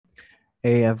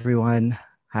Hey everyone.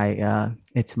 Hi,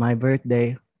 it's my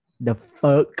birthday. The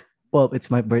fuck? Well,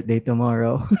 it's my birthday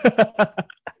tomorrow.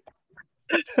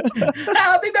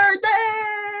 Happy birthday!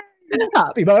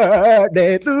 Happy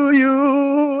birthday to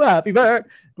you! Happy birthday!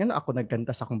 Ngayon ako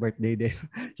nagkanta sa akong birthday din.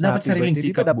 Sa Dapat happy sariling birthday.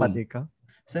 Di ba sikap, dapat boom. ikaw?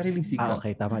 Sariling sikap.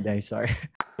 Okay. Tama dahil. Sorry.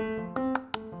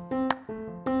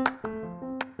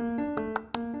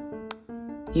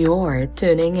 You're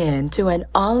tuning in to an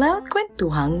all-out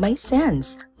kwentuhang may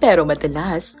sense, pero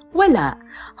madalas wala.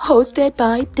 Hosted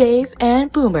by Dave and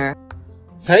Boomer.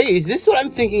 Hey, is this what I'm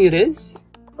thinking it is?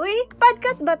 Uy,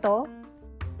 podcast ba to?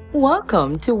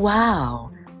 Welcome to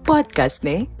Wow! Podcast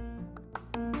ni?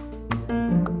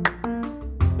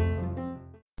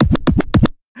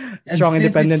 Strong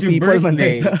independent people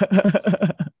man.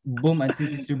 Boom, and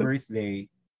since it's your birthday,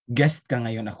 guest ka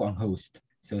ngayon, ako ang host.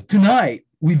 So tonight,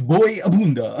 with Boy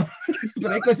Abunda.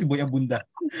 Pero ikaw si Boy Abunda.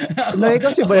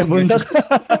 Ikaw si Boy Abunda.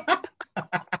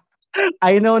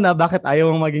 I know na bakit ayaw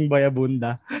mong maging Boy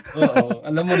Abunda. Oo,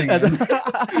 alam mo na yan.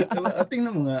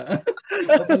 Tingnan mo nga.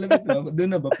 Doon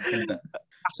na ba pupunta?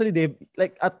 Actually, Dave,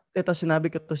 like, ito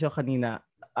sinabi ko to siya kanina.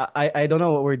 I don't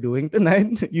know what we're doing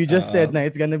tonight. You just said na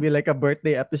it's gonna be like a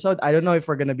birthday episode. I don't know if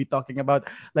we're gonna be talking about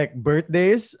like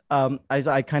birthdays.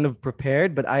 I kind of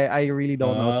prepared, but I really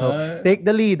don't know. So take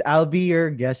the lead. I'll be your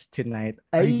guest tonight.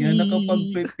 Ay,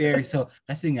 nakapag-prepare. So,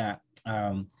 kasi nga,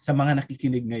 sa mga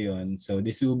nakikinig ngayon, so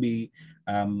this will be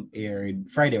aired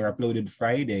Friday or uploaded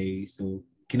Friday. So,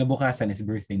 kinabukasan is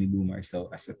birthday ni Boomer. So,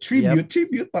 as a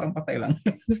tribute, parang patay lang.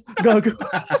 Gago.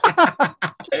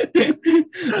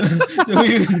 So,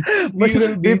 we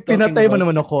will be pinatay mo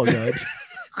naman ako, God.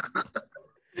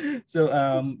 So,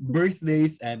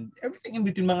 birthdays and everything in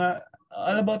between,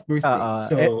 all about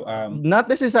birthdays. Not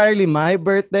necessarily my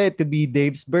birthday. It could be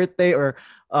Dave's birthday or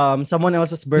someone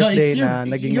else's birthday na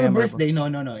naging your memorable. birthday. No.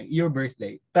 Your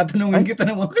birthday. Tatanungin kita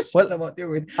ng mga questions about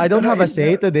your birthday. I don't have a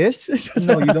say to this.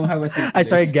 No, you don't have a say to this.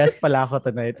 Sorry, guest pala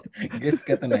ako tonight. Guest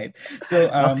ka tonight.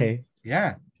 So, okay.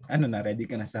 Yeah. Ano na, ready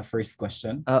ka na sa first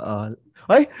question? Oo.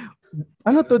 Ay,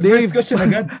 ano to, Dave? First question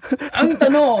agad. Ang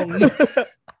tanong!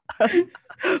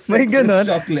 May ganon.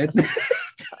 Chocolate.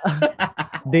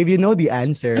 Dave, you know the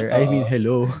answer. I mean,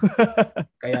 hello.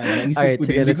 Kaya nga, naisip Alright, ko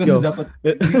sige, din. let's go.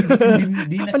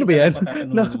 Ano ba yan?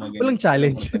 No, walang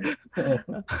challenge.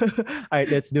 Alright,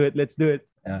 let's do it.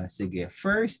 Sige.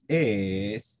 First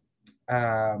is,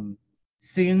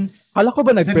 since... Hala ko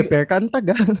ba nag-prepare ka? Ang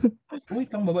taga.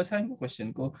 Wait lang, babasahin ko question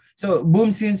ko. So,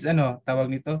 boom, since, tawag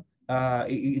nito,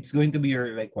 it's going to be your,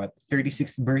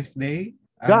 36th birthday?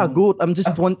 Gago, I'm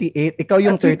just 28. Ikaw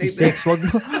yung 36.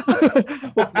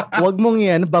 Wag mong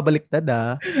yan, babaliktad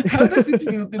ah. How does it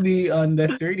feel to be on the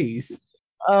 30s?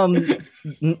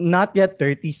 Not yet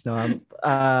 30s, no.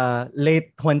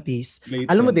 Late 20s.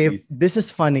 Alam mo, Dave, this is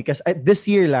funny because this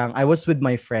year lang, I was with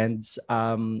my friends,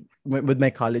 with my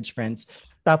college friends.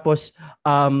 Tapos,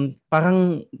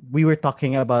 parang we were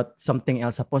talking about something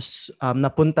else. Tapos,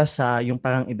 napunta sa yung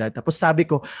parang edad. Tapos sabi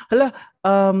ko, hala,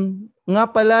 nga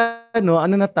pala, no,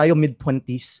 ano na tayo,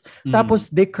 mid-20s. Tapos,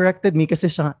 they corrected me kasi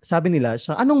sabi nila,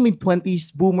 anong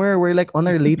mid-20s, Boomer? We're like on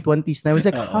our late 20s. And I was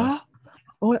like, ha?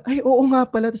 Oo nga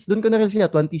pala. Tapos doon ko na rin siya,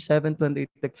 27, 28.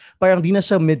 Like, parang di na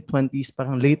siya mid-20s,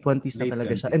 parang late 20s na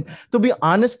talaga siya. And to be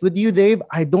honest with you, Dave,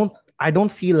 I don't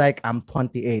feel like I'm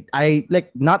 28.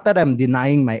 Not that I'm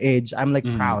denying my age. I'm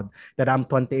proud that I'm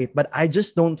 28, but I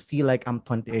just don't feel like I'm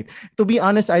 28. To be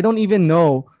honest, I don't even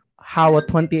know how a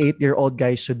 28-year-old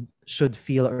guy should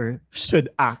feel or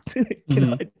should act. You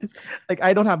know,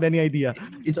 I don't have any idea.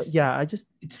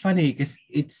 It's funny because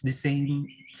it's the same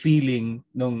feeling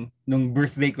nung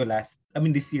birthday ko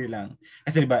this year lang.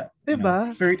 Kasi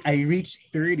diba? I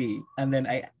reached 30 and then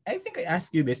I think I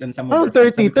asked you this and some of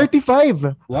 30,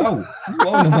 35. Wow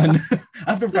naman.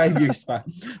 After 5 years pa.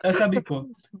 Sabi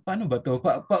ko, paano ba to?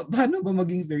 Paano ba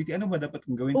maging 30? Ano ba dapat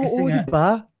kong gawin? Kasi nga, diba?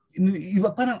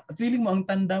 Iba, parang feeling mo ang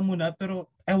tanda mo na, pero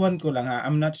ewan ko lang ha.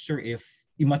 I'm not sure if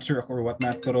immature ako or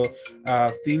whatnot, pero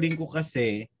feeling ko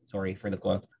kasi, sorry for the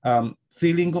call,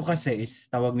 feeling ko kasi is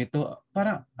tawag nito,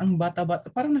 parang ang bata-bata,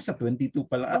 parang nasa 22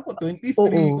 pa lang. Ako,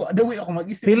 23. The way ako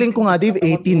mag-isip. Feeling ko nga, Dave,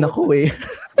 18 ako eh.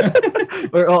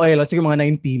 Or okay lang, sige mga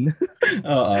 19.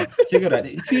 Oo, siguro.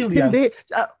 Feel young. Hindi.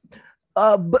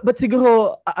 But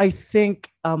siguro, I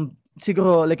think,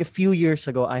 siguro like a few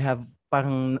years ago, I've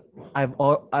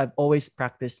always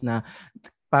practiced na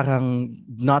parang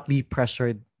not be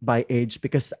pressured by age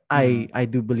because I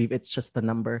do believe it's just a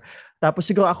number. Tapos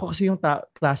siguro ako kasi yung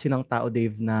klase ng tao,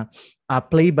 Dave, na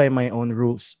play by my own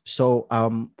rules. So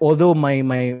although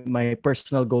my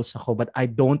personal goals ako, but I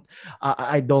don't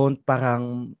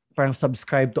parang parang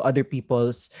subscribe to other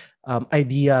people's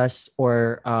ideas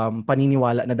or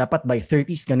paniniwala na dapat by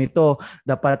 30s ganito,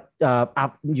 dapat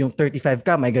yung 35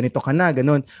 ka, may ganito ka na,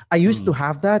 ganun. I used to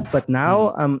have that, but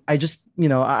now I just,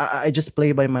 I just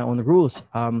play by my own rules.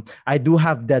 I do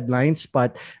have deadlines,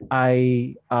 but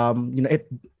my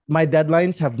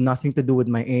deadlines have nothing to do with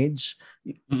my age.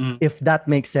 If that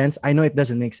makes sense. I know it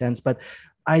doesn't make sense, but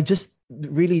I just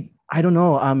really, I don't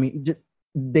know.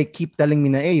 They keep telling me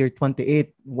na, hey, you're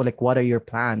 28. Well, like, what are your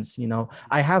plans?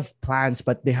 I have plans,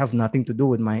 but they have nothing to do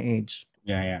with my age.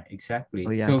 Yeah, exactly.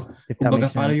 Oh, yeah. So, kumbaga,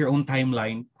 follow your own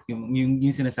timeline. Yung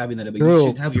sinasabi na, diba? True.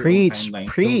 You should have your own timeline.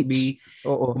 Preach. Don't be,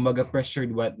 kumbaga,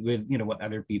 pressured with what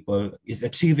other people is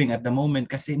achieving at the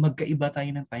moment kasi magkaiba tayo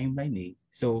ng timeline eh.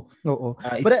 So,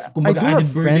 it's kumbaga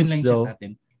added burden lang siya sa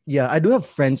atin. Yeah, I do have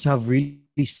friends who have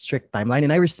really strict timeline,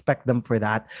 and I respect them for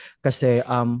that. Kasi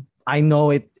I know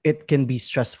it can be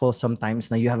stressful sometimes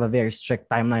na you have a very strict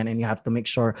timeline and you have to make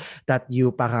sure that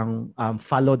you parang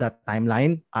follow that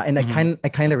timeline. And I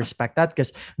kind of respect that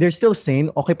because they're still sane.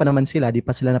 Okay pa naman sila, di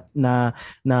pa sila na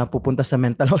pupunta sa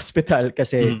mental hospital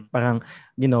kasi parang,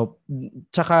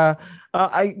 tsaka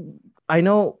I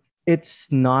know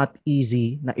it's not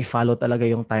easy na i-follow talaga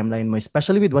yung timeline mo,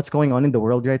 especially with what's going on in the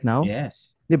world right now.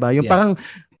 Yes. Diba? Yung parang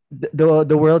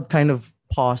the world kind of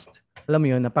paused. Alam mo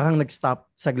yun, na parang nag-stop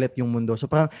saglit yung mundo. So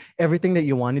parang everything that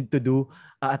you wanted to do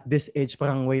at this age,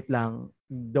 parang wait lang,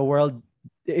 the world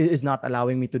is not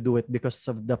allowing me to do it because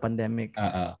of the pandemic.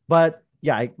 But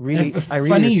yeah, I really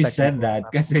funny you said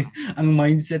that kasi ang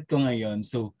mindset ko ngayon,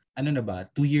 so ano na ba,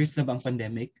 2 years na bang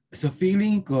pandemic? So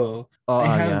feeling ko, I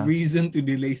have reason to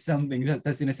delay something.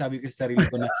 Tapos sinasabi ko sa sarili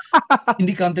ko na,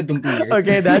 hindi counted tong 2 years.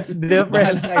 Okay, that's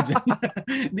different. Bahala ka dyan.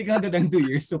 Hindi counted ang 2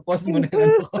 years. So pause mo na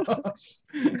yan ako.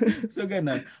 So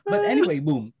ganun. But anyway,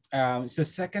 boom. So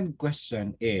second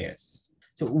question is,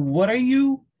 so what are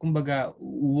you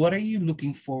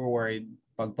looking forward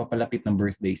pag papalapit ng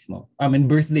birthdays mo?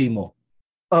 Birthday mo?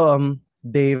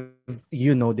 Dave,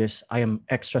 you know this. I am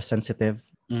extra sensitive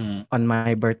on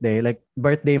my birthday. Like,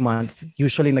 birthday month,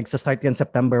 usually nagsa-start yan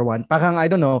September 1. Parang,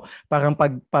 I don't know, parang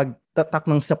pag tatak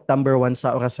ng September 1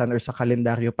 sa orasan or sa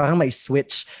kalendaryo, parang may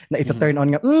switch na ito turn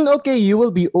on nga, okay, you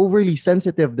will be overly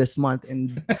sensitive this month.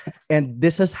 And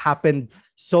this has happened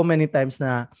so many times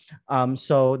na,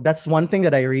 so that's one thing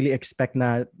that I really expect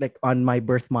na, like, on my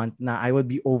birth month, na I would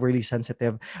be overly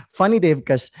sensitive. Funny, Dave,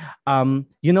 because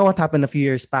you know what happened a few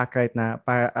years back, right? Na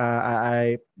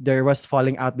there was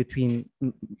falling out between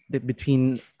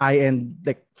I and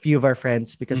like few of our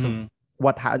friends because of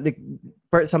what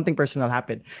something personal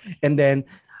happened, and then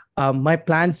my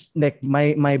plans, like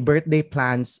my birthday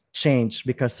plans changed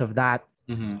because of that.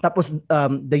 Tapos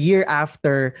the year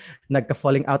after,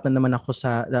 nagka-falling out na naman ako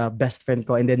sa best friend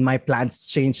ko, and then my plans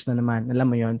changed na naman. Alam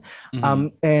mo yun?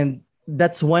 And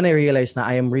that's when I realized na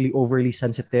I am really overly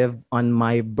sensitive on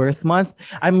my birth month.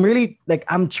 I'm really, like,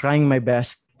 I'm trying my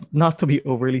best not to be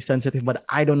overly sensitive, but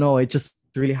I don't know, it just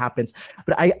really happens.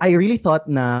 But I really thought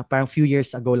na parang few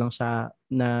years ago lang siya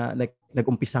na like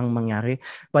nag-umpisang mangyari.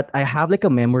 But I have like a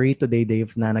memory today,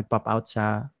 Dave, na nag-pop up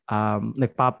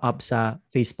sa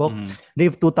Facebook.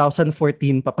 Dave,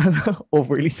 2014 pa pala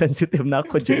overly sensitive na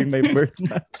ako during my birth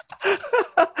month.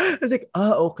 I was like,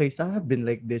 okay, so I've been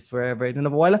like this forever.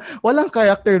 Walang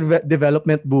character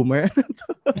development, boomer.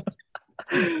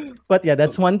 But yeah,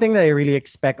 that's one thing that I really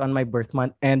expect on my birth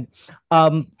month. And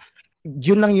I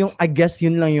guess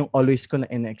yun lang yung always ko na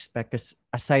in-expect. Because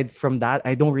aside from that,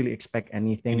 I don't really expect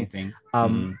anything.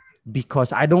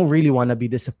 Because I don't really want to be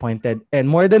disappointed. And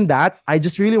more than that, I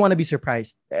just really want to be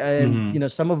surprised. And,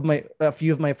 a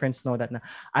few of my friends know that na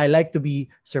I like to be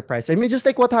surprised. I mean, just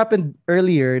like what happened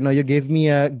earlier, you gave me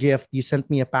a gift, you sent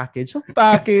me a package.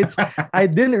 I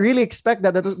didn't really expect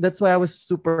that. That's why I was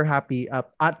super happy.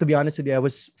 To be honest with you, I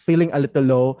was feeling a little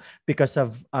low because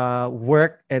of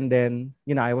work. And then,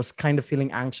 I was kind of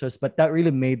feeling anxious, but that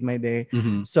really made my day.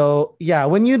 So yeah,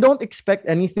 when you don't expect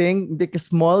anything, like a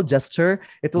small gesture,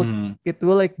 it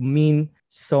will like mean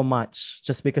so much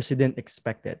just because you didn't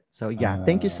expect it. So yeah,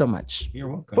 thank you so much. You're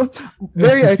welcome.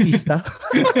 Very artista.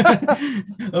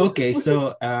 Okay,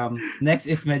 so next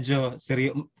is medyo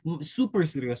super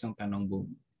seryosong tanong,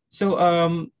 boom. So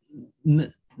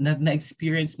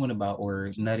na-experience mo na ba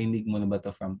or narinig mo na ba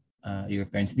to from your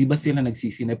parents? Di ba sila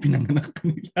nagsisi na pinanganak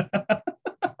nila?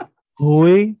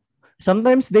 Hoy,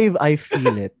 sometimes, Dave, I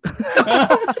feel it.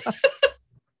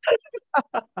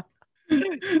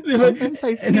 Sometimes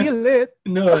I feel it.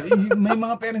 No, may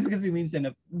mga parents kasi minsan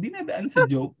na dinadaan sa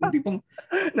joke. Tipong,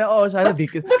 sana di.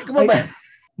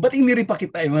 Ba't iniri pa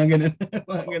kita? Mga ganun.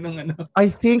 Mga ganun ano. I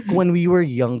think when we were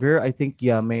younger, I think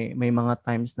may mga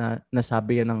times na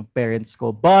nasabi yan ng parents ko.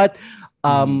 But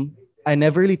we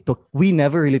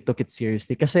never really took it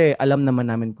seriously kasi alam naman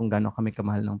namin kung gaano kami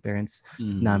kamahal ng parents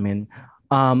namin.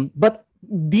 But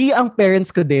di ang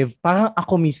parents ko, Dave, parang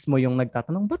ako mismo yung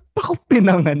nagtatanong, ba't pa ako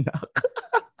pinanganak?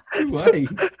 Why?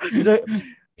 So,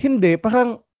 hindi,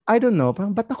 parang, I don't know,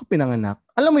 parang ba't ako pinanganak?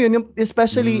 Alam mo yun,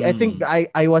 especially, I think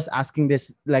I was asking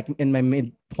this like in my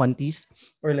mid-20s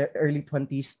or early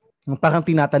 20s. Parang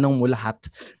tinatanong mo lahat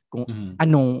kung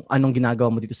anong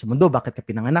ginagawa mo dito sa mundo, bakit ka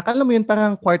pinanganak. Alam mo yun,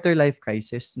 parang quarter life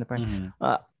crisis na parang,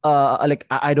 like,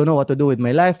 I don't know what to do with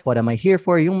my life, what am I here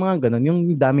for, yung mga ganun, yung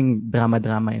daming drama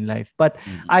in life. But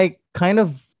I kind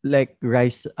of like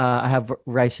I have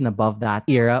risen above that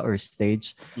era or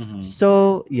stage.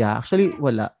 So yeah, actually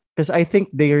wala. Because I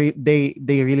think they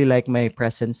really like my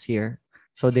presence here.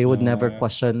 So they would never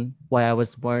question why I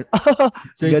was born.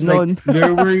 So it's like,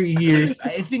 there were years,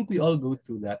 I think we all go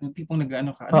through that. Yung tipong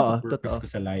nag-ano ka, ano ba purpose ko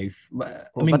sa life? I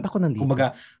mean, ba't ako nandito?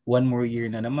 Kumbaga, one more year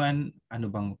na naman, ano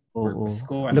bang purpose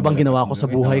ko? Ano bang ginawa ko sa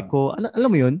buhay ko? Alam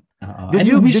mo yun?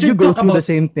 Did you go through the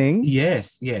same thing?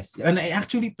 Yes. And I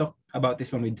actually talked about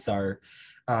this one with Sar.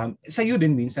 Sa iyo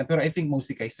din minsan, pero I think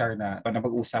mostly kay Sar na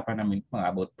napag-uusapan namin mga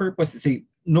about purpose. Say,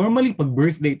 normally pag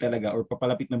birthday talaga or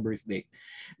papalapit ng birthday,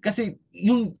 kasi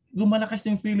yung lumalakas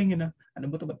yung feeling na, ano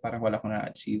ba ito, ba't parang wala ko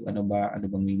na-achieve? Ano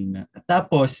bang meaning na?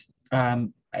 Tapos,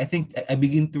 I think I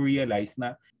begin to realize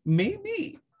na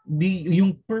maybe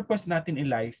yung purpose natin in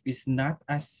life is not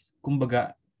as,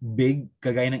 kumbaga, big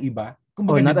kagaya ng iba.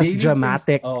 Kumbaga, not as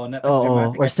dramatic. Not as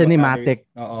dramatic or as cinematic.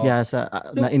 Yeah, so,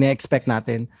 na ine-expect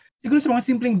natin. Siguro sa mga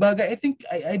simpleng bagay, I think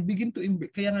I begin to embrace.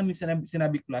 Kaya nga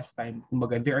sinabi ko last time,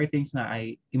 kumbaga, there are things na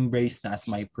I embrace na as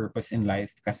my purpose in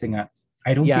life. Kasi nga,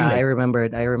 I don't feel like... I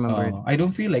remembered. I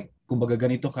don't feel like, kumbaga,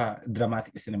 ganito ka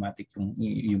dramatic or cinematic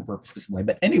yung purpose ko sa buhay.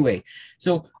 But anyway,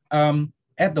 so,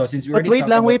 eto, since we already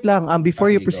wait lang.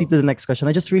 Before you proceed to the next question,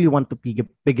 I just really want to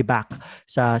piggyback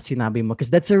sa sinabi mo,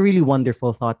 because that's a really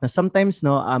wonderful thought. Na sometimes,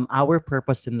 our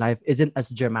purpose in life isn't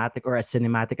as dramatic or as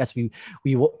cinematic as we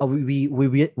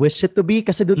wish it to be.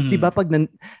 Kasi di ba pag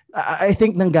I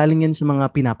think nanggaling yan sa mga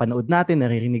pinapanood natin,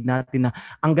 naririnig natin na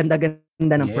ang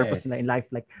ganda-ganda ng purpose nila in life,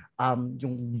 like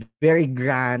yung very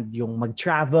grand, yung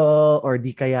mag-travel, or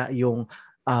di kaya yung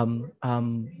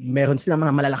meron silang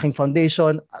mga malalaking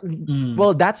foundation.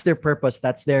 Well, that's their purpose.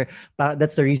 That's the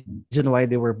reason why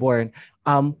they were born.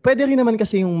 Pwede rin naman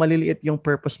kasi yung maliliit yung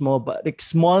purpose mo, but like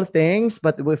small things,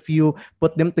 but if you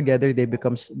put them together, they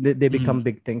become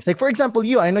big things. Like for example,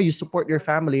 I know you support your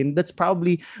family, and that's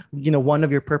probably one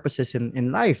of your purposes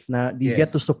in life. Na you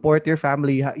get to support your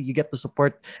family, you get to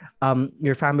support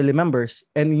your family members.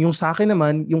 And yung sa akin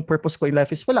naman, yung purpose ko in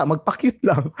life is wala, magpa-cute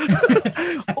lang.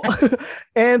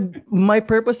 And my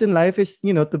purpose in life is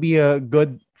to be a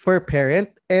good parent.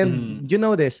 And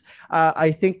this,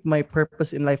 I think my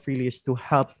purpose in life really is to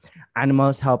help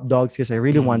animals, help dogs, because I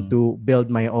really want to build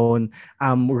my own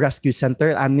rescue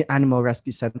center, animal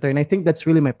rescue center. And I think that's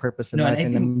really my purpose in life.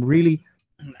 And I'm really...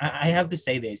 I have to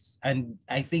say this, and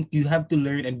I think you have to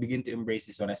learn and begin to embrace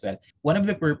this one as well. One of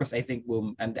the purpose, I think,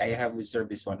 Boom, and I have observed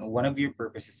this one, one of your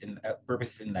purposes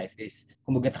in life is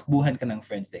kung takbuhan ka ng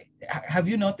friends eh. Have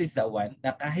you noticed that one?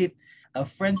 Na kahit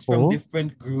friends from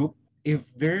different group, if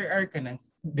there are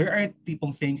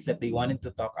tipong things that they wanted to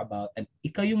talk about, and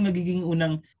ikaw yung nagiging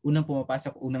unang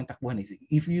pumapasok, unang takbuhan is,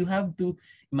 if you have to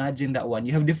imagine that one,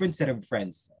 you have different set of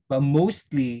friends. But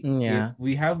mostly, if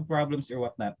we have problems or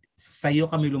whatnot, sa'yo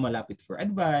kami lumalapit for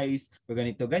advice, for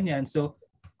ganito, ganyan. So,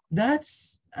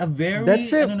 that's a very...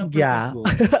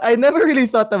 I never really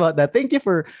thought about that. Thank you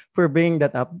for bringing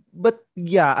that up. But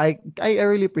yeah, I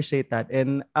really appreciate that.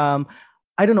 And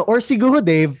I don't know, or siguro,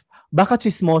 Dave, baka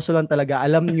chismoso lang talaga.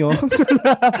 Alam nyo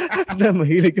na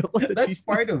mahilig ako sa That's chismis.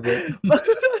 part of it.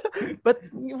 But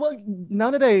well, now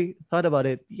that I thought about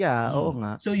it, oo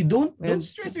nga. So you don't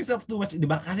stress yourself too much, 'di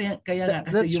ba? Kasi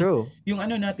that's true. Yung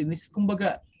ano natin is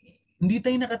kumbaga hindi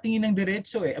tayo nakatingin ng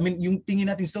diretso eh. I mean, yung tingin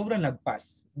natin sobrang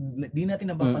lagpas. Hindi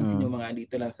natin napapansin yung mga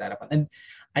dito lang sa harapan. And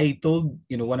I told,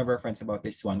 one of our friends about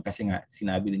this one kasi nga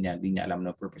sinabi niya, hindi niya alam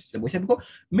na purpose sa buhay. Sabi ko,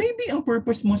 maybe ang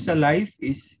purpose mo sa life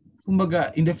is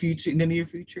kumbaga in the near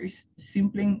future is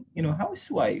simpleng,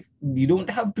 housewife. You don't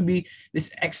have to be this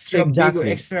extra big or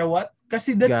extra what.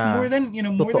 Kasi that's more than,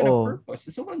 more than a purpose.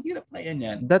 Sobrang hirap na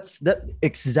yan. That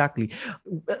exactly.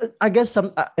 I guess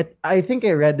I think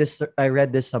I read this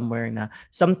somewhere na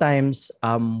sometimes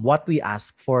what we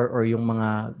ask for, or yung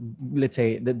mga, let's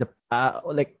say the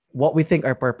like what we think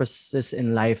our purposes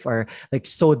in life are like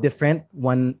so different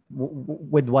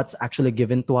with what's actually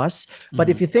given to us. But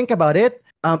if you think about it,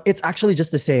 it's actually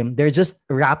just the same. They're just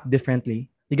wrapped differently.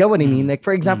 You get what I mean? Like,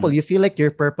 for example, you feel like your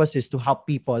purpose is to help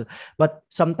people, but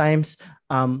sometimes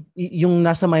yung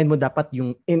nasa mind mo dapat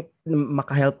yung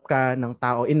makahelp ka ng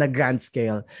tao in a grand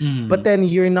scale. But then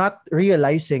you're not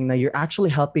realizing that you're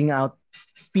actually helping out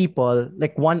people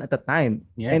like one at a time.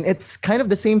 Yes. And it's kind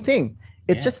of the same thing.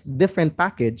 It's just different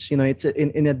package, it's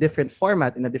in a different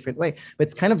format, in a different way, but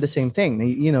it's kind of the same thing.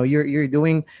 You're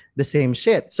doing the same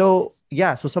shit. So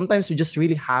yeah, so sometimes we just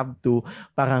really have to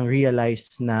parang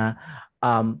realize na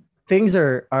things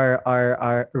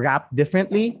are wrapped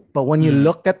differently, but when you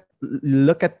look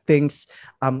at things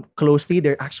closely,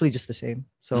 they're actually just the same.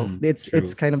 So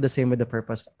it's kind of the same with the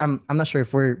purpose. I'm not sure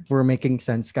if we're making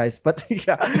sense, guys, but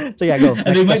yeah. So yeah, go.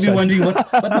 And they might be wondering what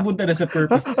napunta na sa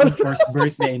purpose of first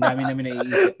birthday namin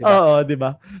naiisip, diba? Oo,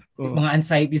 diba? Mga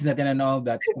anxieties natin and all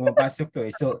that, pumapasok to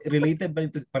eh. So related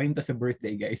pa rin to sa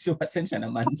birthday, guys. So pasensya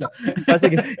naman. So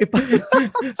sige.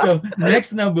 So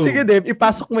next na, Boom. Sige, Dave,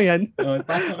 ipasok mo yan.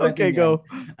 Pasok natin. Okay, go.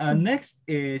 Next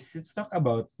is, let's talk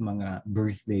about mga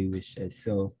birthday wishes.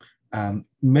 So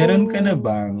meron ka na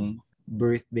bang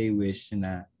birthday wish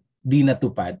na di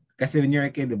natupad? Kasi when you're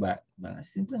a kid, diba, mga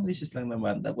simpleng wishes lang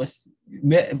naman. Tapos,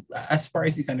 as far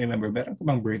as you can remember, meron ka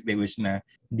bang birthday wish na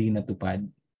di natupad?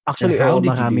 Actually,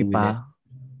 marami pa.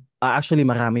 Actually,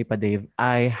 marami pa, Dave.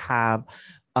 I have,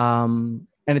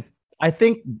 I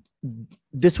think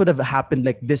this would have happened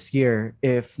like this year,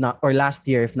 if not, or last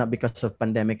year, if not because of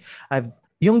pandemic.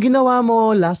 Yung ginawa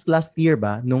mo last year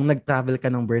ba, nung nag-travel ka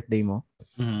ng birthday mo?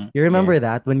 You remember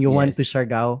that when you went to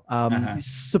Siargao?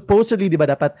 Supposedly, di ba,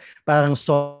 dapat parang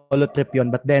solo trip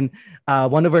yon. But then,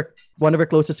 one of our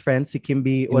closest friends, si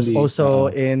Kimby, was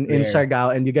also in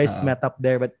Siargao, and you guys met up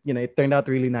there. But it turned out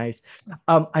really nice.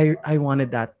 I wanted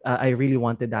that. I really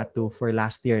wanted that too for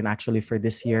last year, and actually for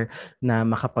this year, na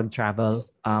makapag-travel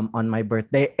on my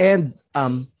birthday and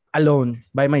alone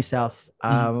by myself.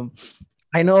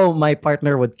 I know my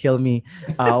partner would kill me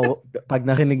pag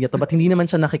narinig niya to, but hindi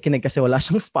naman siya nakikinig kasi wala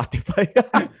siyang Spotify.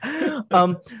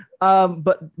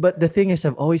 But the thing is,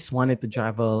 I've always wanted to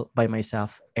travel by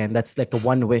myself, and that's like the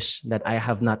one wish that I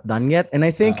have not done yet. And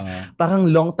I think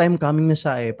parang long time coming na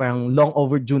siya eh, parang long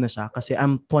overdue na siya kasi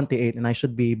I'm 28 and I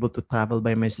should be able to travel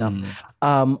by myself.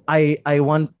 I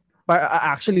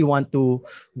actually want to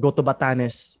go to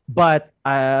Batanes, but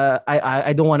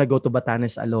I don't want to go to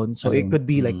Batanes alone. So it could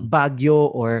be like Baguio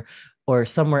or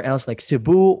somewhere else like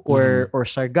Cebu or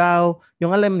Siargao.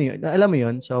 Yung alam mo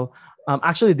yun. So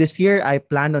actually this year I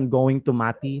planned on going to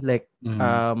Mati like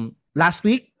last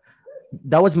week.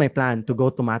 That was my plan, to go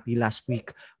to Mati last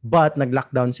week, but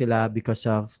nag-lockdown sila because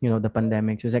of the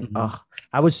pandemic. So it was like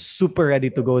I was super ready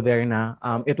to go there na.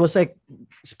 It was like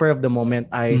spur of the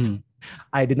moment.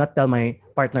 I did not tell my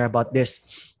partner about this.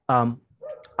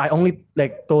 I only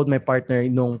like told my partner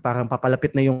nung parang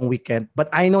papalapit na yung weekend, but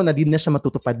I know na di na siya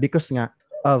matutupad because nga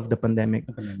of the pandemic.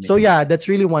 So yeah, that's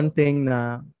really one thing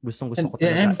na gustong-gusto ko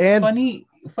talaga. And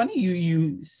funny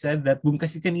you said that, Boom,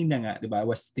 kasi kanina nga, diba, I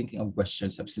was thinking of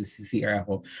questions sa CR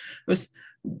ako. Tapos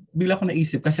bigla ko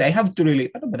naisip kasi I have to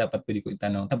relate, paano ba dapat pwede ko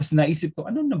itanong? Tapos naisip ko,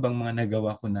 ano na bang mga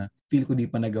nagawa ko na feel ko di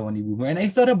pa nagawa ni Boomer? And I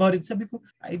thought about it, sabi ko,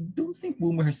 I don't think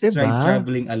Boomer has tried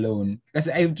traveling alone.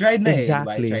 Kasi I've tried na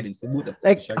exactly. Diba? I tried in Cebu.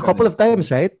 Like a couple of times,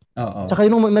 right? Oo. Tsaka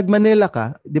yung nag-Manila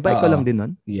ka, di ba ikaw lang din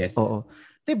nun? Yes. Oo.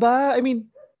 Diba? I mean,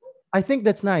 I think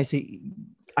that's nice.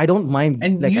 I don't mind.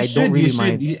 And like, you I don't really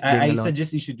mind. I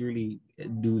suggest you should really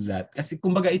do that. Kasi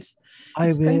kumbaga, it's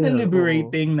kind of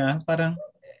liberating na parang,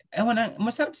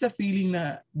 masarap sa feeling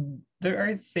na there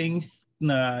are things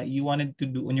na you wanted to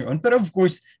do on your own. But of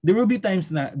course, there will be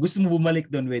times na gusto mo bumalik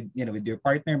doon with your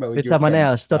partner, but with your someone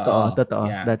friends. else. Totoo.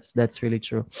 Yeah. That's really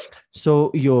true.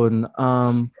 So yun,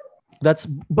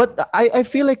 but I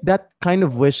feel like that kind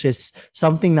of wish is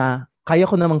something na kaya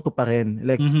ko namang tuparin,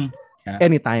 like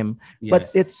anytime. Yes. But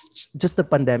it's just the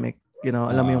pandemic.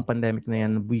 Alam mo yung pandemic na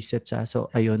yan, buisit siya. So,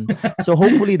 ayun. So,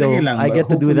 hopefully though, I get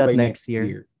to do that next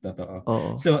year.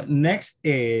 Totoo. So, next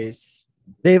is...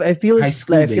 Dave, I feel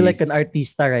like an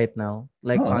artista right now.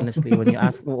 Like, honestly, when you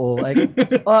ask,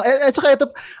 at saka ito,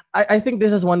 I think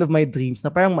this is one of my dreams na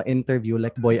parang ma-interview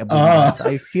like Boy Abundance. So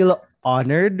I feel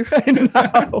honored right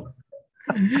now.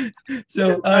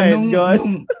 So,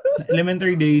 nung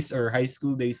elementary days or high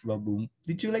school days ba, Boom,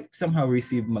 did you like somehow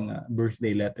receive mga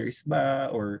birthday letters ba?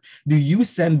 Or do you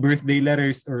send birthday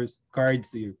letters or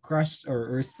cards to your crush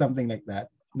or something like that?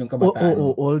 nung kabataan?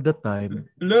 Oo, all the time.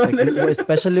 Like,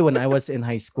 especially when I was in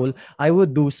high school, I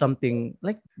would do something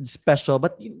like special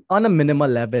but on a minimal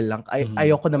level lang.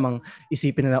 Ayoko namang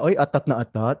isipin na, oy, atat na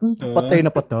atat, patay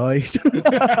na patay.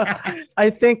 I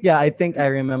think I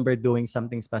remember doing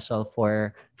something special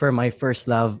for my first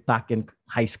love back in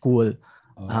high school.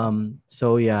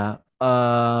 So yeah.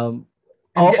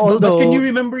 But can you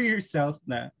remember yourself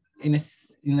na in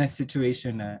a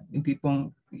situation na yung tipong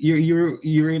you're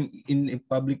in a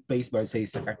public place ba say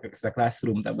sa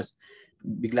classroom tapos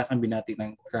bigla kang binati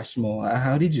ng crush mo,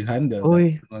 how did you handle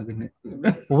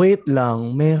that? Wait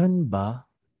lang, meron ba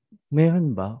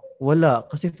wala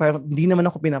kasi parang hindi naman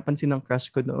ako pinapansin ng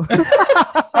crush ko no.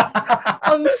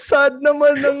 Ang sad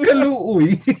naman ng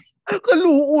kaluoy.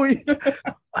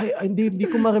 Hindi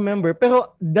ko ma-remember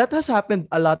pero that has happened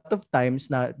a lot of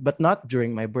times na but not during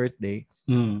my birthday.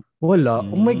 Wala.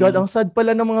 Oh my God, ang sad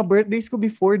pala ng mga birthdays ko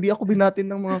before. Di ako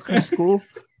binatin ng mga crush ko.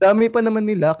 Dami pa naman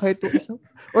nila kahit isa.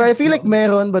 Or I feel like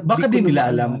meron but baka di nila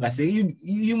alam kasi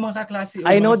yung mga kaklase.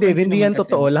 I know Dave, hindi yan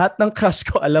totoo. Lahat ng crush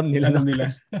ko alam nila.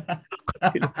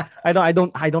 I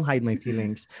don't hide my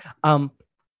feelings.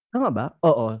 Tama ba?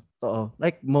 Oo.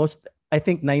 Like I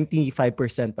think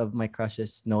 95% of my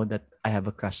crushes know that I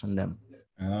have a crush on them.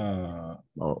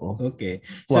 Oo. Okay.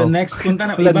 So next punta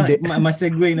na ibang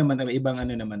ma-segue naman ibang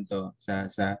ano naman to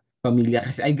sa pamilya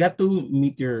kasi I got to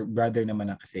meet your brother naman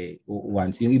na kasi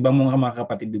once. Yung ibang mga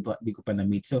kapatid di ko pa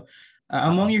na-meet. So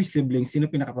among your siblings, sino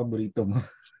pinaka-paborito mo?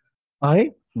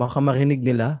 Ay, baka marinig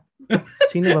nila.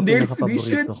 Sino ba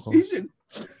pinaka-paborito ko?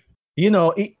 You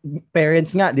know,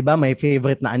 parents nga, 'di ba? May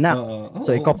favorite na anak.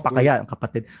 So ikaw pa kaya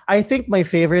kapatid. I think my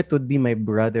favorite would be my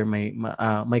brother, my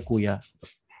kuya.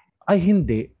 Ay,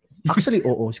 hindi. Actually,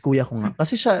 oo. Si kuya ko nga.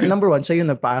 Kasi siya, number one, siya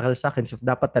yung nagpaaral sa akin. So,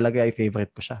 dapat talaga ay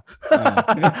favorite ko siya.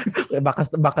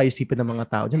 Baka isipin ng mga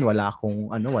tao dyan, wala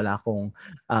akong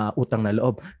utang na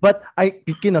loob. But,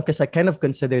 because I kind of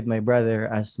considered my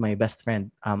brother as my best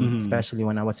friend. Especially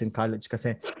when I was in college.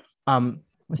 Kasi,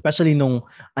 especially nung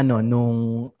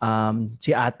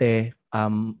si ate,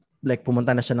 like pumunta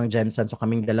na siya ng Jensen, so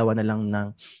kaming dalawa na lang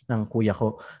ng kuya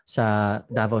ko sa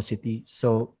Davao City.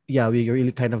 So yeah, we really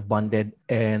kind of bonded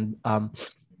and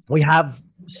we have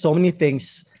so many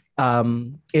things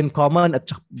in common at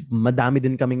madami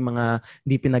din kaming mga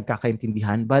hindi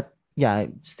pinagkakaintindihan, but yeah,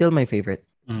 still my favorite.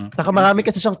 Saka marami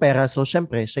kasi siyang pera, so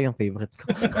syempre siya yung favorite ko.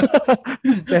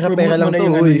 Pera lang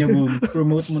to.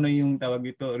 Promote mo na yung tawag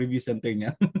ito, review center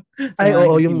niya. Ay,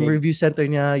 oo, yung review center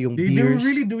niya, yung beers. They're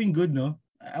really doing good, no?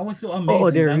 I was so amazed. Oh,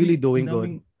 they're really doing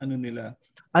good. Ano nila?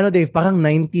 Dave, parang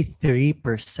 93%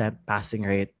 passing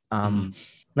rate.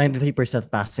 93%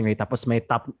 passing rate. Tapos may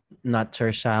top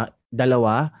notcher siya,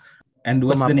 dalawa. And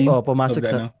what's the name? Pumasok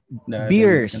sa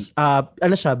beers.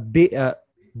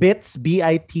 BITZ,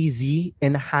 BITZ,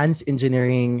 Enhanced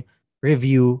Engineering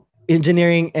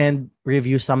and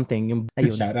Review something.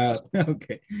 Ayun. Shout out.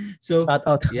 Okay. So, shout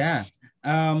out. Yeah.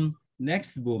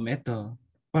 Next boom, ito.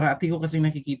 Parati ko kasi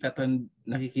nakikita to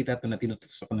na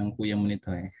tinutusok ko ng kuya mo nito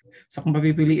eh. So kung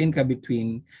papipiliin ka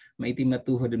between maitim na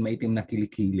tuhod and maitim na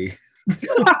kilikili.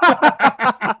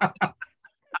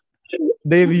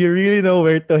 Dave, you really know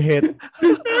where to hit.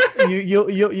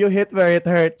 You hit where it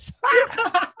hurts.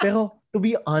 Pero to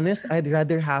be honest, I'd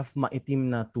rather have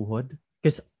maitim na tuhod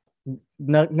because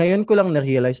ngayon ko lang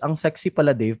na-realize ang sexy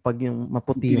pala, Dave, pag yung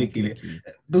maputi yung kilikili.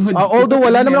 Although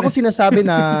wala naman ako sinasabi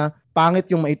na pangit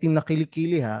yung maitim na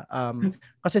kilikili ha.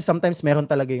 Kasi sometimes meron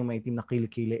talaga yung maitim na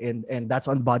kilikili and that's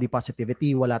on body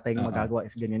positivity. Wala tayong magagawa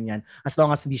if ganyan yan. As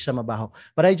long as hindi siya mabaho.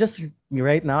 But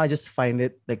right now, I just find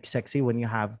it like sexy when you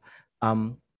have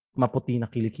maputi na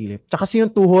kilikili. Tsaka kasi yung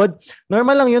tuhod,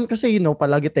 normal lang yun kasi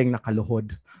palagi tayong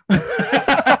nakaluhod.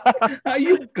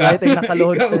 Ayun ka. Kahit tayong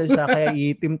nakaluhod siya, kaya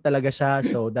itim talaga siya.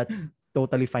 So that's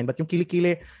totally fine. But yung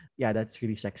kilikili, yeah, that's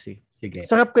really sexy. Sige.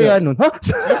 Sarap kaya nun. Ha?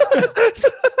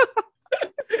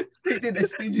 Rated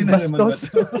SPG na naman ba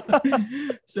to?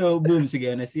 So, boom. Sige,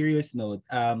 on a serious note.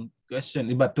 Question,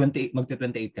 iba, 28,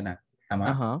 magta-28 ka na.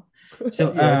 Tama?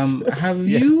 So,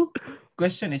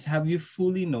 question is, have you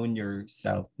fully known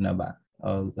yourself na ba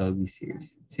all these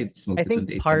years? I think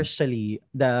partially.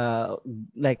 The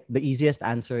easiest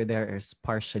answer there is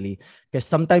partially. Because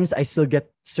sometimes I still get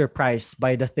surprised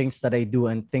by the things that I do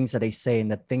and things that I say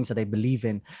and the things that I believe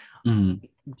in.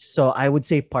 So, I would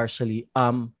say partially.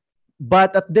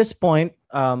 But at this point,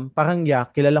 parang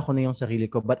kilala ko na yung sarili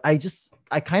ko. But I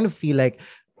kind of feel like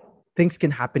things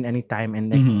can happen anytime and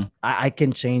like I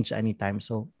can change anytime.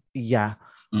 So yeah.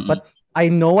 But I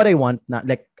know what I want now.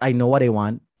 Like I know what I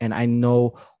want and I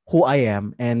know who I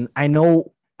am and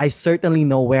I certainly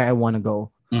know where I want to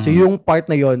go. So yung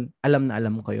part na yon, alam na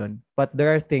alam ko yon. But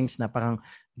there are things na parang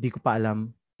di ko pa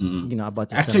alam about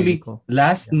sa sarili ko. Actually,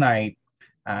 last night,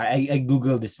 I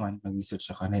googled this one. Nag-research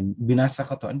ako. Binasa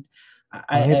ko to.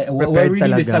 While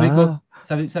reading this,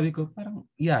 sabi ko, parang,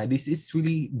 yeah, this is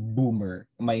really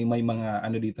boomer. May mga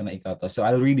dito na ikaw to. So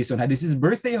I'll read this one. This is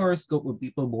birthday horoscope of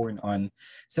people born on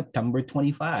September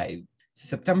 25. So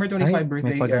September 25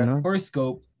 birthday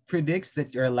horoscope predicts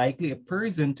that you're likely a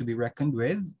person to be reckoned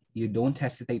with. You don't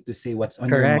hesitate to say what's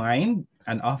on your mind,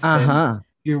 and often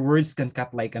your words can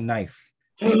cut like a knife.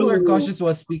 People are cautious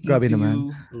while speaking to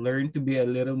you. Learn to be a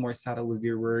little more subtle with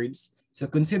your words. So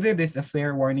consider this a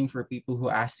fair warning for people who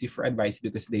ask you for advice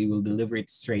because they will deliver it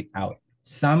straight out.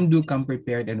 Some do come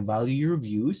prepared and value your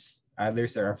views.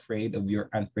 Others are afraid of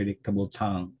your unpredictable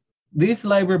tongue. This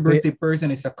Libra birthday person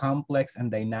is a complex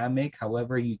and dynamic.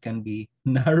 However, you can be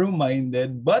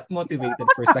narrow-minded but motivated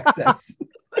for success.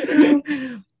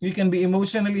 You can be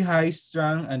emotionally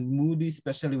high-strung and moody,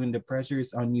 especially when the pressure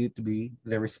is on you to be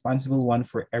the responsible one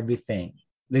for everything.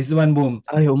 This is one, boom.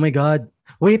 Ay, oh my God.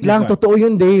 Wait lang, totoo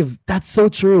yun, Dave. That's so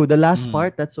true. The last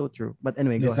part, that's so true. But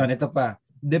anyway, go ahead. Ito pa.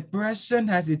 Depression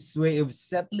has its way of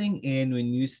settling in when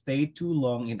you stay too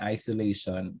long in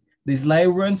isolation. These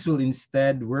Librans will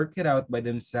instead work it out by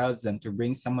themselves than to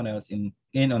bring someone else in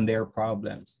on their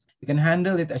problems. You can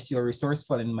handle it as you're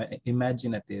resourceful and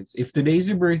imaginative. If today's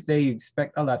your birthday, you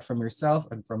expect a lot from yourself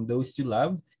and from those you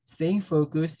love. Staying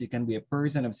focused, you can be a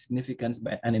person of significance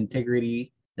and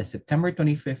integrity. The September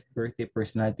 25th birthday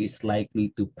personality is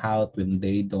likely to pout when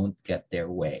they don't get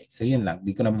their way. So yun lang,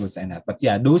 di ko na mabasahin lahat. But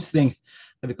yeah, those things,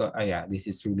 sabi ko, this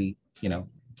is really,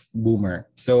 boomer.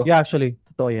 So yeah, actually,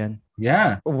 totoo yan.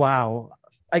 Yeah. Wow.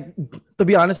 To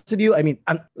be honest with you, I mean,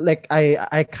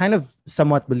 I kind of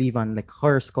somewhat believe on like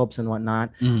horoscopes and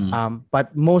whatnot.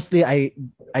 But mostly I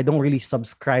don't really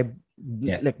subscribe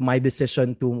like my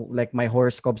decision to like my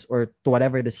horoscopes or to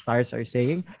whatever the stars are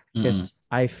saying, because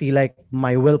I feel like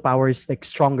my willpower is like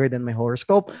stronger than my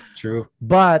horoscope. True.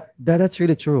 But that's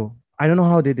really true. I don't know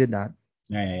how they did that.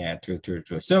 Yeah. True.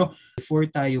 So, before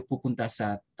tayo pupunta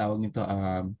sa tawag nito,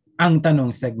 ang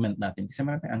tanong segment natin, kasi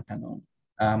marami ang tanong.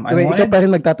 Ikaw pa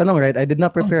rin nagtatanong, right? I did not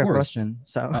prepare a question.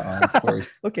 So, of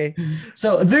course. Okay.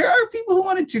 So, there are people who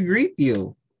wanted to greet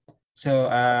you. So,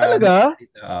 talaga?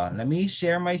 Let me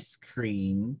share my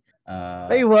screen.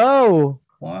 Ay, wow.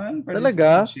 One.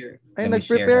 Talaga? Ay,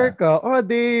 nag-prepare ka. Oh,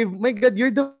 Dave. My God,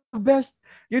 you're the best.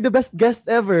 You're the best guest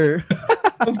ever.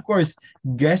 Of course,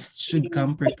 guests should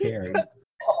come prepared.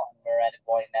 Come on, Miranda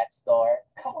boy next door.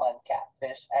 Come on,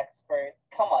 catfish expert.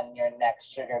 Come on, your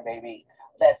next sugar baby.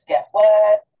 Let's get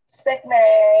wet.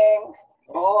 Sickening.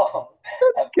 Boom.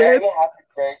 A very happy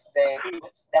birthday.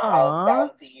 Puts the house down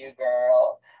to you,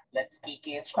 girl. Let's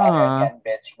kiki each other again,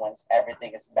 bitch, once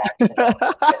everything is back to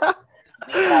normal. Because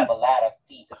we have a lot of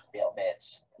tea to spill,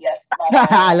 bitch. Yes, mama.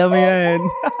 Alam mo yan.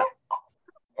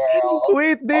 Girl.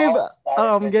 Wait, Dave.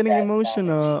 I'm getting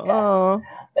emotional.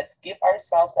 Let's keep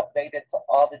ourselves updated to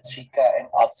all the chica and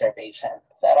observation.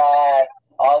 Tara!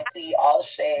 All tea, all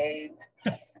shade.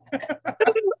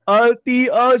 All tea,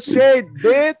 all shade,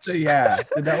 bitch. So yeah.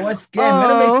 So that was Ken.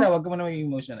 Meron ba isa? Wag ka mo na maging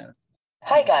emotional.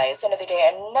 Hi guys, another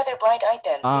day, another blind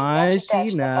item. Ay,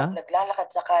 Sheena. Na pag naglalakad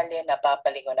sa kalye,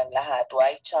 napapalingon ng lahat.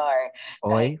 Why, Char?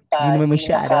 Oy, kahit hindi naman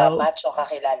masyado. pinaka-macho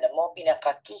kakilala mo,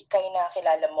 pinaka-kikay na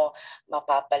kakilala mo,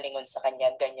 mapapalingon sa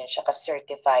kanya. Ganyan siya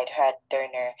ka-certified heart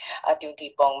turner. At yung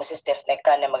tipong masistiff neck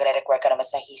ka na magre-require ka na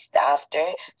masahista after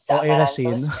sa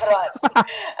Amaranthus.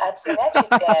 At si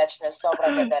Netchitech na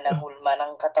sobrang ganda ng hulma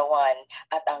ng katawan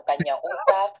at ang kanyang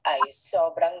utak ay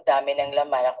sobrang dami ng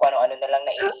laman. Kung ano-ano na lang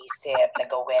naiisip na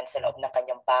gawin sa loob ng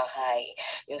kanyang bahay.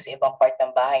 Yung sa ibang part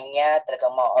ng bahay niya,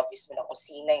 talagang ma-obvious mo ng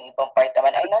kusina. Yung ibang part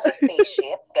naman ay nasa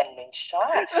spaceship. Ganun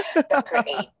siya. The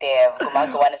creative.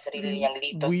 Gumagawa ng sarili niyang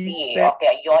litosy.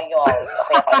 Okay, yoyos.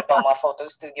 Okay, ano pa mga photo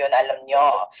studio na alam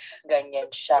nyo. Ganyan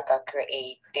siya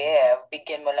ka-creative.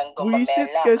 Bigyan mo lang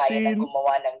gumamela. Kaya na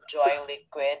gumawa ng joy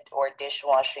liquid or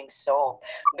dishwashing soap.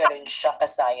 Ganun siya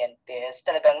ka-scientist.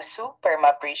 Talagang super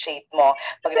ma-appreciate mo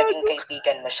pag naging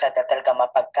kaibigan mo siya dahil talagang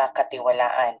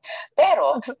mapagkakatiwalaan.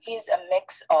 Pero, he's a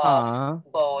mix of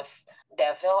both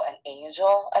devil and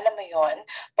angel. Alam mo yon,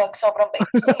 pag sobrang bait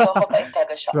sa'yo, mabait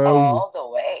talaga siya all the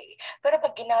way. Pero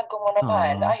pag ginagawa mo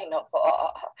naman, ay naku,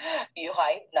 you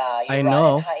hide na, you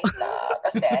run and hide na.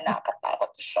 Kasi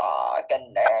nakakatakot siya,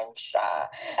 ganun siya.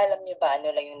 Alam niyo ba, ano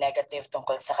lang yung negative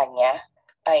tungkol sa kanya?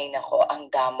 Ay nako, ang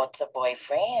damot sa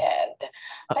boyfriend.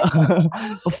 Ay,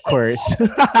 Of course.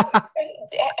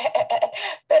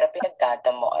 pero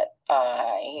pinagdadamot.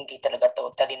 Hindi talaga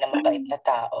totally na mabait na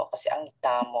tao kasi ang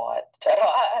damot.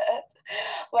 Charot.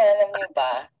 Well, alam niyo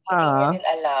ba, hindi niya din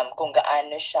alam kung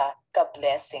gaano siya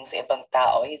ka-blessing sa ibang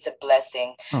tao. He's a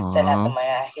blessing sa lahat ng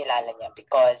mga kilala niya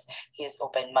because he is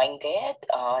open-minded.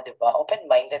 Di ba?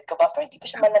 Open-minded ka ba? Pero hindi pa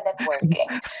siya networking.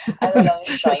 Ano lang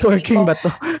siya. Networking ba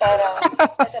to? Parang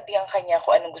sasabihan kanya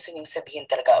kung anong gusto niyang sabihin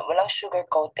talaga. Walang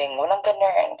sugarcoating. Walang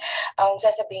ganun. Ang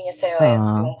sasabihin niya sa'yo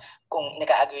kung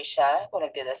nag-agree siya, kung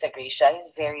nag-disagree siya,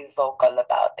 he's very vocal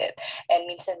about it. And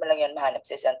minsan mo lang yan mahanap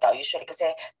sa isang tao. Usually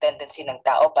kasi tendency ng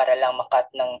tao para lang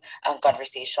makat ng ang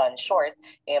conversation short,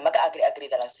 mag-agree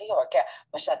na lang sa'yo. Kaya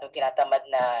masyadong tinatamad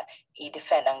na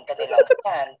i-defend ang kanilang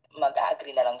stand,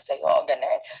 mag-agree na lang sa'yo.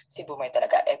 Ganun. Si Boomer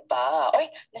talaga, oy,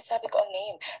 nasabi ko ang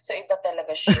name. So iba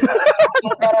talaga siya.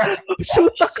 Yung parang,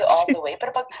 she's all the way.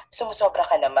 Pero pag sumusobra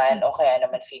ka naman, o kaya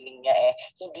naman feeling niya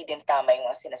hindi din tama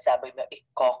yung sinasabi mo,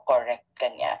 i-correct ka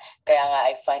niya. Kaya nga,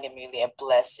 I find him really a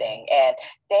blessing. And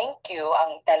thank you.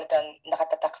 Ang talagang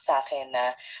nakatatak sa akin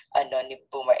na ni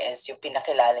Boomer is yung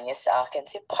pinakilala niya sa akin,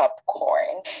 si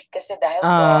Popcorn. Kasi dahil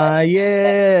doon,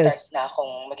 nag-start na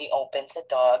akong maging open sa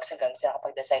dogs hanggang sa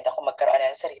nakapag-decide ako magkaroon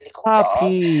ng sarili kong dog.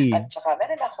 At saka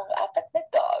meron akong 4 na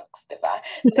dogs, diba?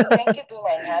 So thank you,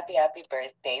 Boomer, and happy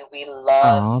birthday. We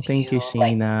love thank you,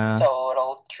 Sheena. Like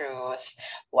total truth.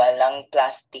 Walang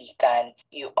plastikan.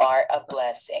 You are a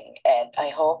blessing. And I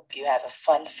hope you have a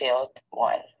fun-filled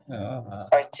 1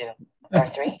 or 2 or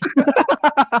 3.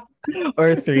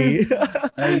 Or 3.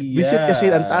 Visit kasi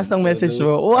ang taas ng message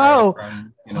mo. Wow!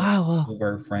 Wow.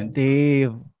 Our friends.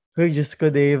 Dave. Uy, Diyos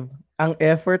ko, Dave. Ang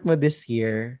effort mo this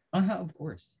year. Of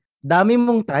course. Dami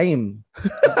mong time.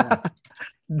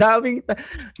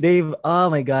 Dave, oh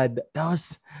my God. That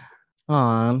was...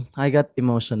 I got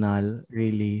emotional,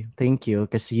 really. Thank you.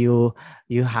 Because you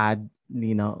had,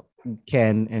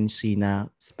 Ken and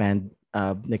Sheena spend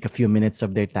like a few minutes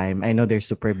of their time. I know they're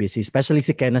super busy, especially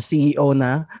si Ken na CEO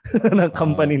na ng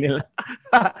company nila.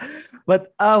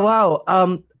 But wow,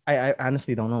 I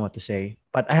honestly don't know what to say,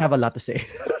 but I have a lot to say.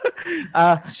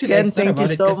 Ken, thank you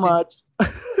so much.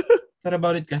 Thought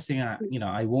about it kasi nga,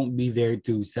 I won't be there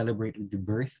to celebrate with the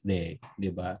birthday,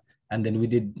 di ba? And then we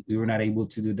were not able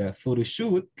to do the photo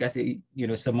shoot kasi,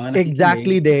 sa mga nakikinig.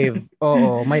 Exactly, Dave.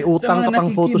 Oo, may utang ka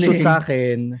pang photo shoot sa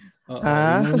akin. We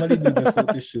normally do the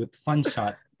photo shoot, fun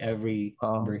shot every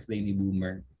birthday ni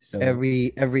Boomer. So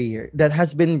every year. That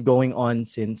has been going on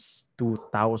since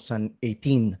 2018.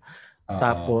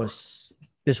 Tapos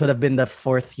this would have been the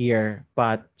 4th year,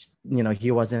 but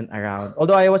he wasn't around.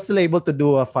 Although I was still able to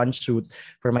do a fun shoot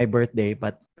for my birthday,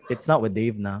 but it's not with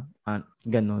Dave na.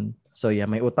 Ganun. So yeah,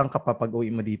 may utang ka pa pag uwi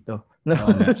mo dito.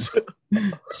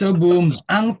 So Boom,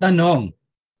 ang tanong.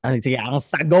 Sige, ang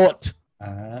sagot.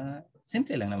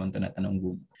 Simple lang naman ito na tanong,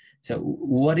 Boom. So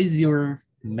what is your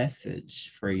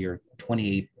message for your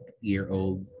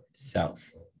 28-year-old self?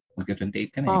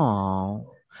 Magka-28 ka na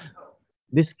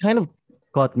This kind of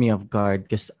caught me off guard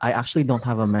because I actually don't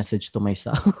have a message to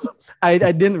myself. I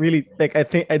didn't really think,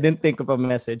 I didn't think of a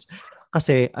message.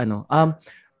 Kasi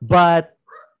but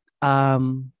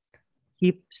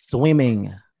keep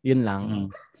swimming. Yun lang.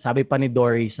 Sabi pa ni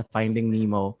Dory sa Finding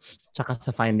Nemo, tsaka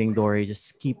sa Finding Dory,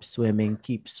 just keep swimming,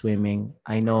 keep swimming.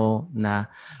 I know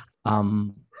na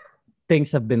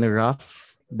things have been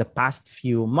rough the past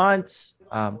few months.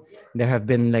 There have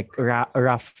been like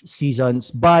rough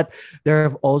seasons, but there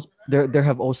have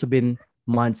also been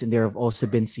months and there have also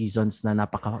been seasons na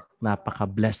napaka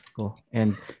blessed ko.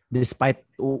 And despite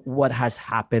what has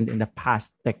happened in the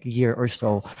past like year or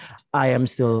so, I am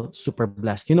still super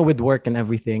blessed. With work and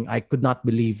everything, I could not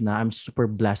believe na I'm super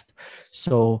blessed.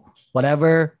 So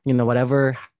whatever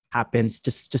happens,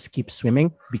 just keep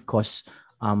swimming because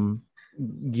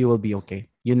you will be okay.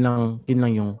 Yun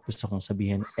lang yung gusto kong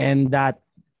sabihin. And that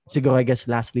siguro I guess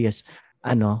lastly is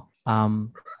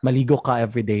maligo ka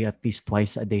every day at least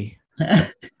twice a day.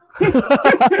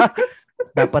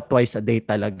 Dapat twice a day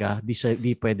talaga.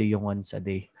 Di pwede yung once a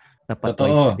day. Dapat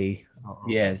twice a day.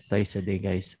 Yes. Twice a day,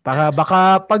 guys.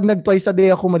 Baka pag nag-twice a day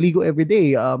ako maligo every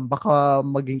day, baka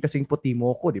maging kasing puti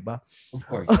mo ko, di ba? Of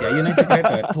course. Yeah, yun ang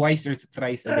sekreto. Twice or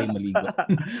thrice a day maligo.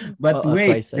 But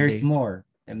wait, there's more.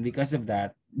 And because of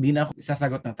that, di na ako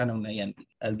sasagot ng tanong na yan.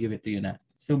 I'll give it to you na.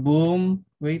 So boom,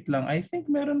 wait lang. I think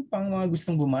meron pang mga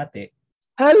gustong bumati.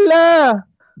 Hala!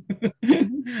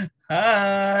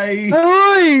 Hi!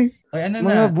 Hoy! Ay, ano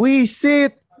mga na?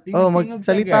 buwisit!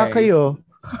 Magsalita kayo.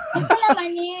 Isa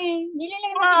naman eh. Dili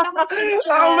lang nakita ko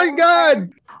picture. Oh my God!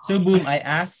 So boom, I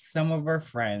asked some of our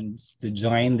friends to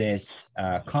join this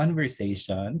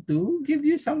conversation to give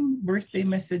you some birthday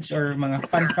message or mga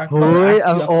fun fact or Hoy, ask you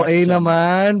ang a OA question.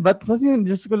 naman. Ba't yun?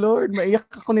 Diyos ko Lord, maiyak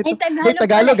ako nito. Ay,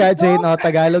 Tagalog pala ito. Jane.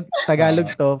 Tagalog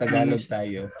to, Tagalog please.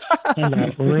 tayo.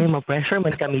 Hala, uy, ma-pressure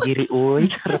man kami diri,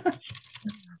 uy.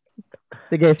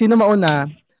 Sige, sino mauna?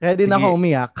 Ready na ako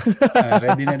umiyak.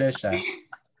 Ready na daw siya.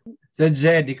 So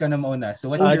Jed, ikaw na mauna. So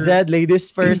what's your... Jed,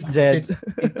 ladies first, Jed.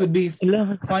 It could be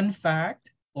fun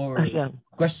fact or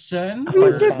question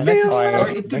Or message or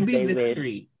or it could be the birthday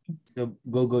three. So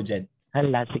go Jed.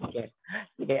 Hala, sige.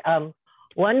 Sige,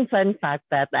 one fun fact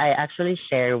that I actually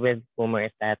share with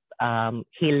Boomer is that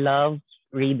he loves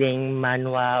reading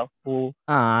manhwa.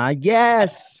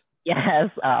 Yes.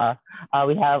 Yes,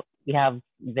 we have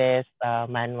this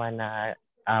manhwa na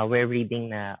we're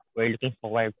reading na we're looking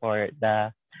forward for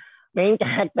the main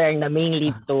character na main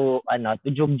lead to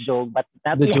Jugjug, but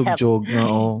not The yet. Jugjug,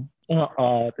 no.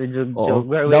 To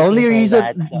Jugjug. The only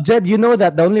reason, Jed, you know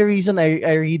that the only reason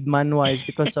I read manhwa is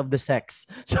because of the sex.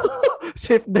 So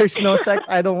if there's no sex,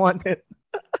 I don't want it.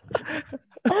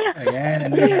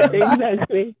 Ayan,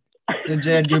 Exactly. So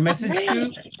Jed, your message to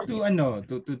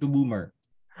Boomer.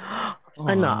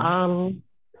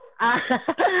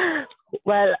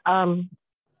 Well,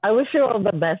 I wish you all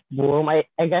the best, Boom. I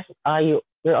guess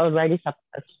you're already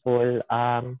successful.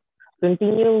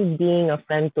 Continue being a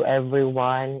friend to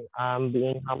everyone,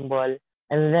 being humble,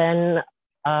 and then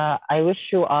I wish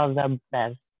you all the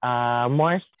best.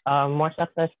 More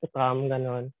success to come,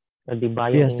 ganon. So, diba,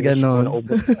 Yes, ganon.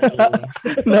 Naubos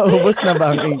Naubos na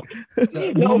ba ang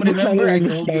So, Boom, remember I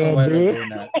told you a while ago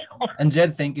na, and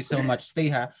Jed, thank you so much. Stay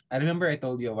ha. I remember I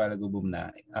told you a while ago, Boom, na,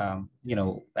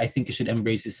 I think you should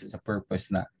embrace this as a purpose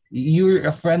na you're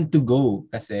a friend to go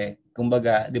kasi,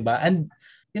 kumbaga, di ba? And,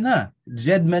 yun na,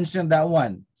 Jed mentioned that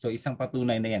one. So, isang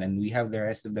patunay na yan. And we have the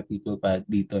rest of the people pa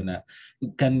dito na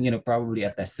can, probably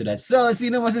attest to that. So,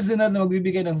 sino masusunod na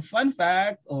magbibigay ng fun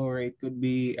fact or it could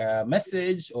be a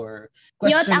message or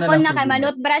question Yot, na ako lang.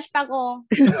 nakamanot brush pa ko.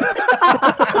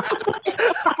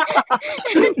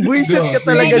 Buisit ka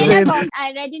talaga, Jen.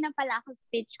 Ready na pala ako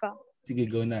speech ko. Sige,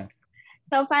 go na.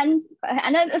 So, fun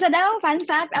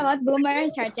fact about Boomer,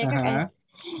 check ka.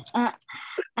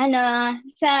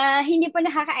 Sa hindi po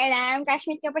nakakaalam,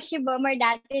 cashmate ko pa si Boomer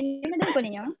dati. Nandun ko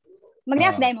ninyo?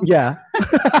 Mag-react mo? Yeah.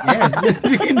 Yes.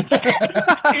 Sige na.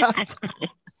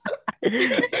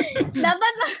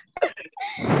 Dapat ba?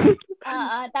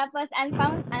 Tapos, ang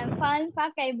fun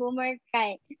fact kay Boomer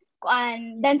kay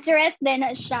danceress din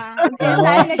na siya.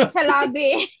 Sinasabi na siya sa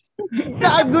lobby.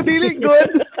 Gago, dili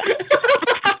good.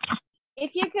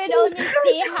 If you could only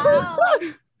see how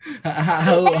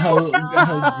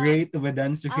great of a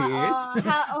dancer he is.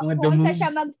 Kung sa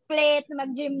siya mag-split,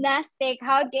 mag-gymnastic,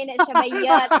 how can it siya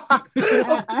bayot?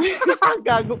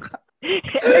 Gago ka.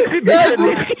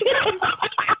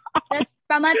 Tapos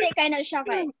pamati kayo na siya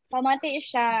kay. Pamati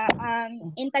siya,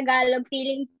 in Tagalog,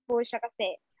 feeling po siya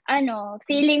kasi,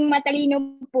 feeling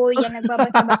matalino po yung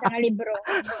nagbabasa-basa ng libro.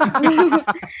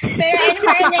 Pero in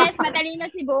fairness, matalino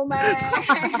si Boomer.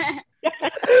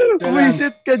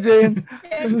 Buisit ka, Jen.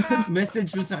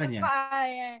 Message mo sa kanya.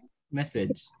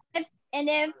 Message. And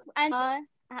if,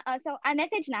 so, a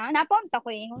message na, napunta ko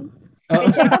yun.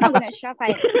 Check ko mag na siya.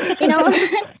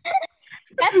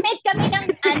 Classmate kami ng,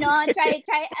 try,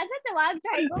 asa tawag?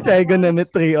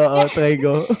 Trigonometry, oo,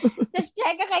 trigo. Tapos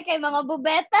check ka kay mga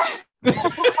bubeta.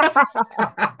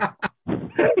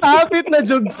 Kapit na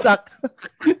jugsak.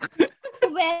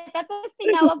 Bubeta, tapos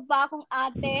tinawag ba akong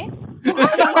ate?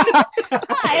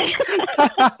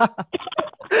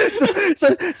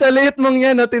 sa liit mong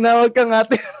yan, tinawag kang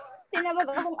ate. Tinawag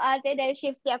akong ate dahil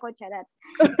shifty ako, charot.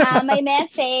 My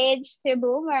message to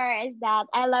Boomer is that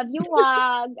I love you,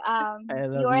 Wag.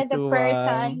 You are the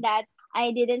person that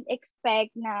I didn't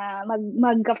expect na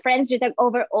mag-friends with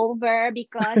over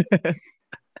because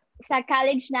sa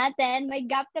college natin, may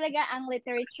gap talaga ang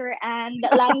literature and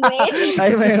language.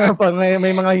 Ay,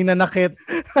 may mga hinanakit.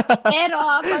 Pero,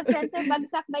 call center,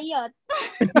 bagsak ba yun?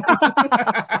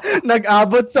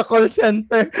 Nag-abot sa call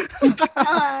center.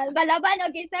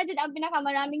 Balaban, okay, sa dyan, ang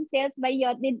pinakamaraming sales ba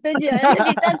yun? Dito dyan.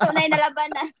 Dito, tunay na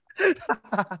labanan.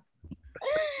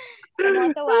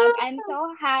 Wag, I'm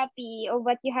so happy of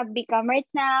what you have become right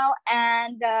now,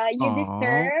 and you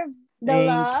deserve the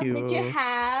love that you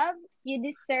have. You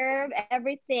deserve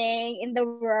everything in the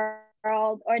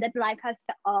world or that life has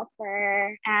to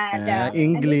offer. And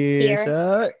English.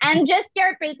 I'm just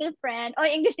your pretty friend. Oh,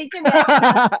 English teacher ba?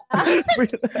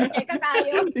 Eka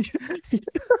tayo.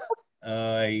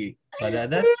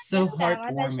 That's so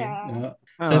heartwarming.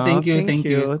 So thank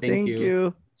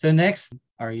you. So next,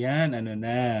 Arian, ano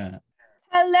na?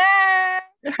 Hello!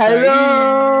 Hello!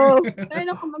 Turn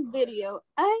ako mag-video.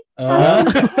 Ay!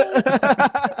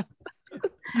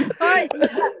 Ay!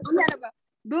 Ano ba?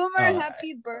 Boomer,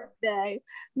 happy birthday.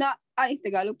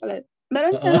 Tagalog pala.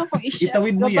 Meron sana akong i-share.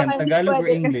 Itawid mo yan, Tagalog or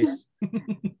English?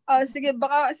 Sige,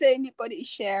 baka kasi hindi pwede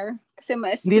i-share. Kasi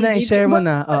ma-SPG. Hindi na, i-share mo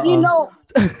na. You know,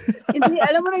 hindi,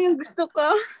 alam mo na yung gusto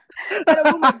ko. Pero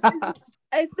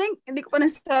I think, hindi ko pa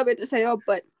nasasabi ito sa'yo,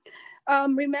 but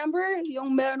remember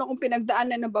yung meron akong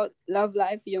pinagdaanan about love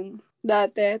life, yung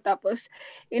dati. Tapos,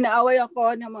 inaaway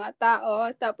ako ng mga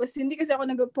tao. Tapos, hindi kasi ako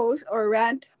nag-post or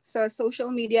rant sa social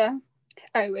media.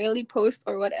 I rarely post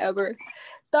or whatever.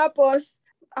 Tapos,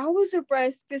 I was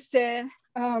surprised kasi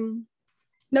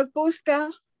nag-post ka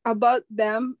about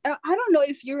them. I don't know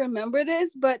if you remember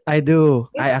this, but I do.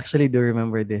 I actually do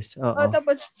remember this.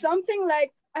 Tapos something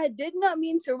like, I did not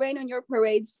mean to rain on your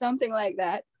parade, something like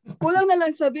that. Kulang na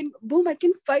lang sabihin, boom, I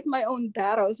can fight my own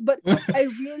battles. But I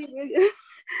really, really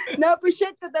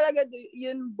na-appreciate ko talaga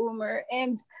yun, Boomer.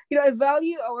 And, I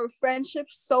value our friendship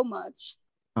so much.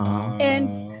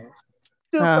 And,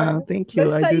 super. Thank you.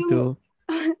 I do too.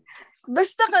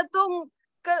 Basta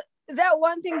that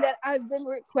one thing that I've been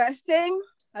requesting,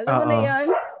 alam mo na yan.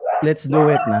 Let's do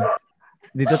it na.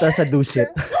 Dito tayo sa Dusit.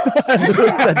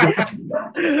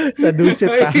 Sa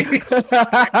Dusit ta.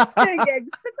 Sige,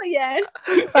 gusto ko yan.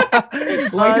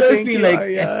 Why do I feel like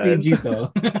SPG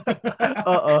to?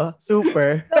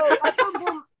 Super. So,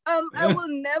 I will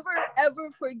never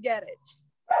ever forget it.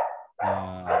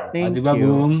 Thank diba, you.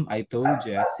 Boom? I told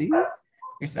you. See?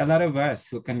 There's a lot of us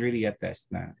who can really attest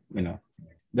na,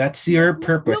 that's your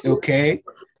purpose, okay?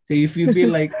 So if you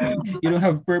feel like you don't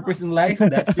have purpose in life,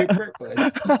 that's your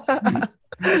purpose.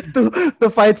 to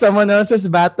fight someone else's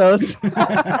battles.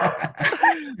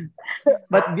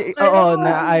 But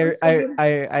I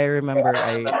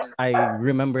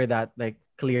remember that like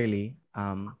clearly.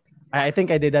 I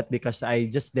think I did that because I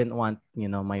just didn't want,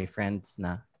 my friends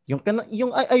na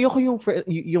ayoko yung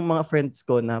mga friends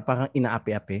ko na parang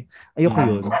inaapi-api. Ayoko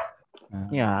yun.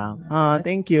 Yeah.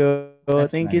 Thank you.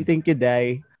 That's Thank nice. you,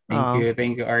 Day.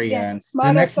 Thank you, Arian. Yeah.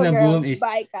 The next na girl, Boom is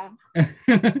bye ka.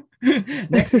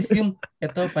 next is yung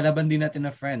palaban din natin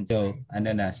na friend. So,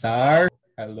 Sar?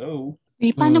 Hello.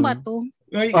 Paano ba to?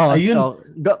 Ay, ayun.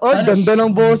 Ganda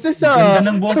ng boses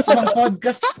Ganda ng boses ng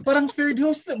podcast. Parang third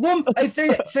host. Boom!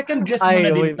 Second guest mo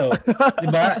na dito.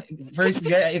 Diba? First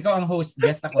guest, ikaw ang host,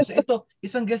 guest ako. So ito,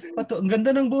 isang guest pa to. Ang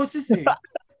ganda ng boses eh.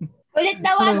 Ulit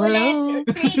daw, ulit.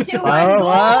 3, 2, 1, go!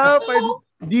 Wow!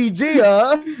 DJ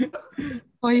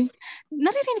Oy,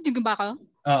 naririnig niyo ba ako?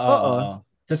 Oo.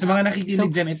 So sa mga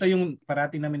nakikinig dyan, ito yung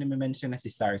parati namin na-mention na si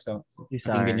Sar. So,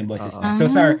 pakinggan yung boses niya. So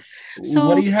Sar,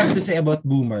 what do you have to say about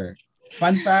Boomer?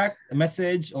 Fun fact,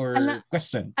 message, or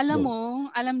question?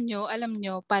 Alam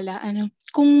nyo pala,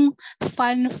 kung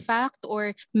fun fact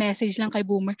or message lang kay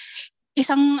Boomer,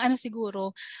 isang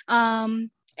siguro,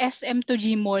 SM to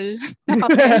Gmall na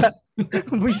papel.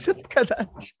 Buisit ka na.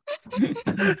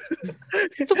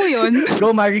 Ito po yun.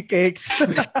 Go Mary Cakes.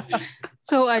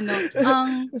 So ang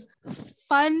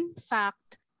fun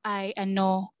fact ay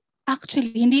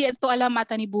actually, hindi ito alam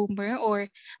ata ni Boomer or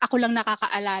ako lang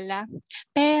nakakaalala.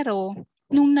 Pero,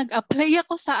 nung nag-apply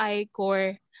ako sa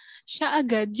I-Corps, siya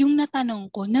agad yung natanong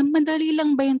ko na madali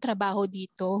lang ba yung trabaho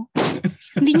dito?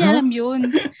 Hindi niya alam yun.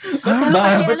 Pero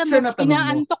kasi alam mo,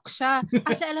 inaantok siya.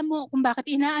 Kasi alam mo kung bakit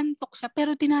inaantok siya,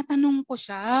 pero tinatanong ko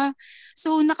siya.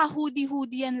 So,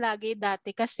 naka-hoodie-hoodie yan lagi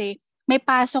dati kasi may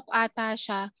pasok ata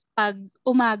siya pag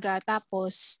umaga,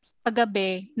 tapos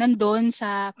paggabi, nandun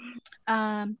sa,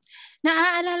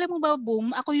 naaalala mo ba,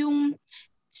 Boom? Ako yung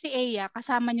si Eya,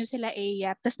 kasama niyo sila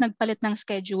Eya, tapos nagpalit ng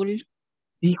schedule.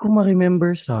 Di ko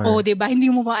ma-remember, Sar. Diba?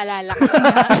 Hindi mo maalala kasi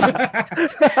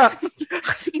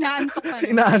kasi inaantok ka.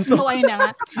 So, ayun na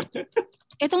nga.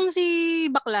 Itong si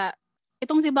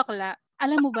Bakla,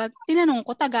 alam mo ba, tinanong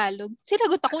ko Tagalog,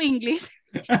 sinagot ako English.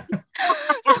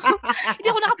 So, hindi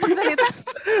ako nakapagsalita.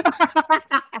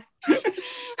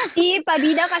 Si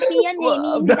Pabida kasi yan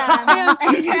minsan.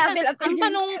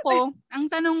 Ang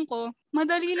tanong ko,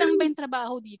 madali lang ba yung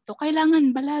trabaho dito? Kailangan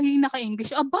ba laging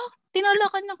naka-English? Aba,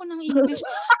 tinalakan ako ng English.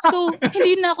 So,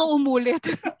 hindi na ako umulit.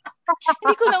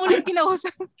 Hindi ko na ulit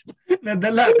kinausap.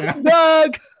 Nadala ka?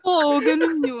 Oo,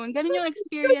 ganun yun. Ganun yung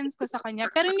experience ko sa kanya.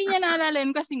 Pero hindi niya naalala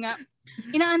yun kasi nga,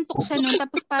 inaantok siya nun.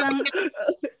 Tapos parang,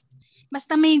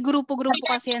 basta may grupo-grupo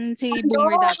kasi yan si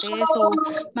Boomer dati. So,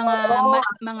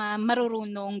 mga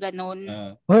marurunong ganun.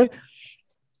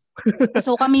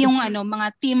 So kami yung mga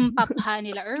team papha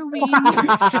nila Erwin.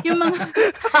 yung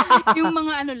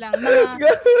mga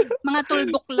mga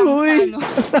tuldok lang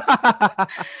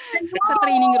sa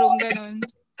training room ganun.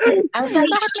 Ang saya.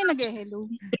 Bakit may nag-hello?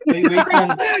 Wait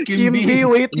lang. Kimby,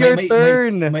 wait your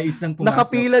turn. May isang pumasok.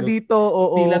 Nakapila dito.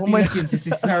 Oo. Pila Kim. Si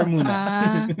Cesar muna.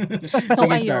 So,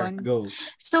 sige, ayun. Sar, go.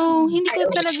 So, hindi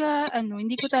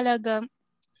ko talaga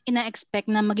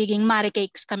ina-expect na magiging Mari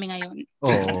Cakes kami ngayon.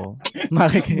 Oo.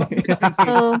 Mari Cakes.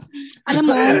 So, alam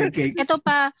mo,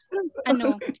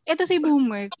 ito si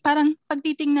Boomer, parang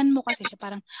pagtitingnan mo kasi siya,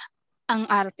 parang ang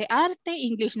arte-arte,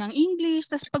 English ng English,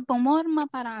 tas pag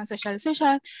pamorma, parang ang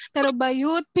social-social. Pero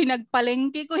bayut,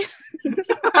 pinagpalengke ko yun.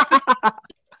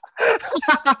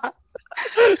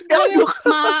 Alam mo,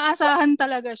 maaasahan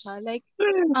talaga siya. Like,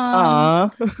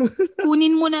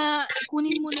 kunin mo na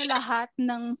lahat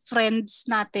ng friends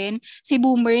natin. Si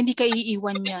Boomer, hindi ka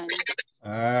iiwan yan.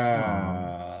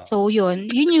 So,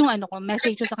 yun yung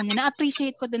message ko sa kanya.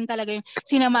 Na-appreciate ko din talaga yung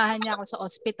sinamahan niya ako sa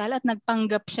hospital at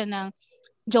nagpanggap siya ng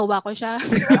jowa ko siya.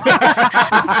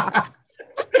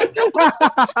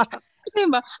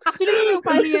 Diba? Actually, yun yung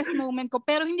funniest moment ko.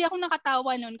 Pero hindi ako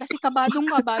nakatawa nun kasi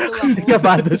kabadong-kabado ako. Kasi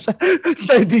kabado siya.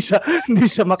 hindi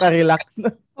siya makarelax na.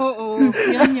 Oo,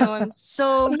 yun.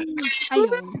 So,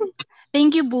 ayun.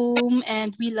 Thank you, Boom.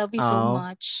 And we love you so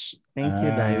much. Thank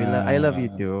you, Dahil. I love you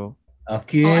too.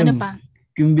 Okay. Ano pa?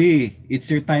 Kimby, it's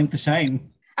your time to shine.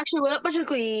 Actually, wala pa siya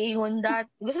ko iingon that.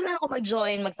 Gusto na ako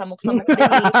mag-join, magsamok-samok.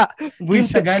 Kim,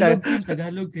 Tagalog.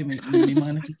 May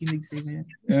mga nakikinig sa iyo.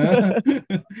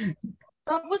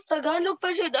 Tapos Tagalog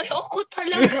pa siya. Ayoko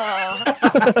talaga.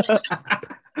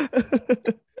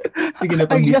 Sige na,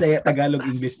 pag Bisaya, Tagalog,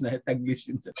 English na. Taglish.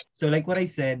 So like what I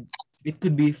said, it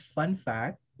could be fun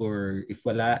fact or if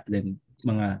wala, then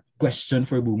mga question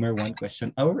for Boomer, one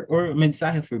question or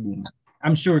mensahe for Boomer.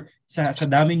 I'm sure sa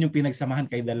dami yung pinagsamahan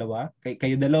kayo dalawa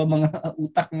mga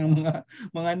utak ng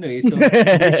mga so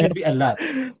there should be a lot.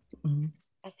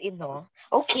 As in, no?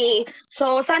 Okay.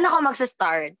 So sana ako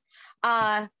magsa-start.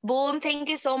 Boom,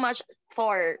 thank you so much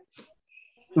for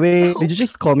Wait, did you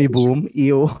just call me Boom?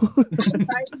 Ew.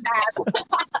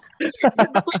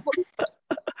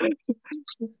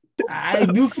 I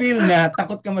do feel na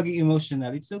takot ka maging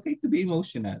emotional. It's okay to be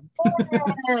emotional.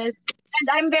 Yes. And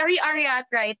I'm very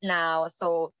Ariat right now.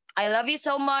 So I love you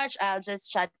so much. I'll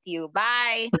just chat you.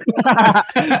 Bye.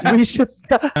 We should.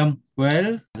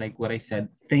 Well, like what I said,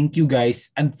 thank you guys.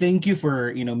 And thank you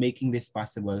for, making this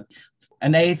possible.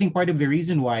 And I think part of the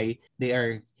reason why they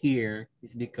are here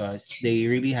is because they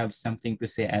really have something to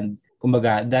say. And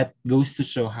kumbaga, that goes to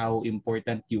show how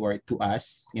important you are to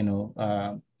us,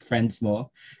 friends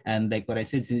mo. And like what I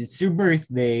said, since it's your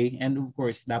birthday, and of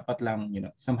course, dapat lang,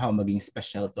 somehow maging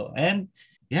special to. And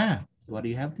yeah, what do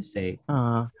you have to say?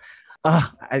 I'm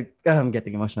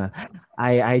getting emotional.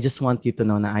 I just want you to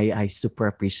know that I super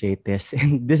appreciate this.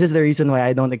 And this is the reason why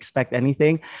I don't expect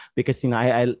anything because,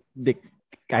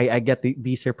 I get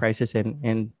these surprises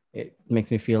and it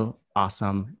makes me feel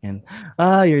awesome. And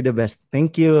you're the best.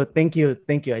 Thank you. I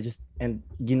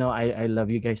love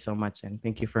you guys so much. And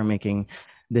thank you for making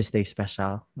this day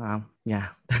special.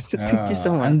 That's it. Thank you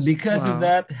so much. And because of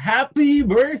that, happy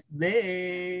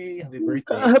birthday!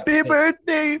 Happy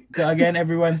birthday! So again,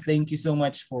 everyone, thank you so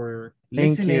much for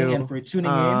listening and for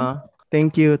tuning in.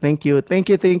 Thank you.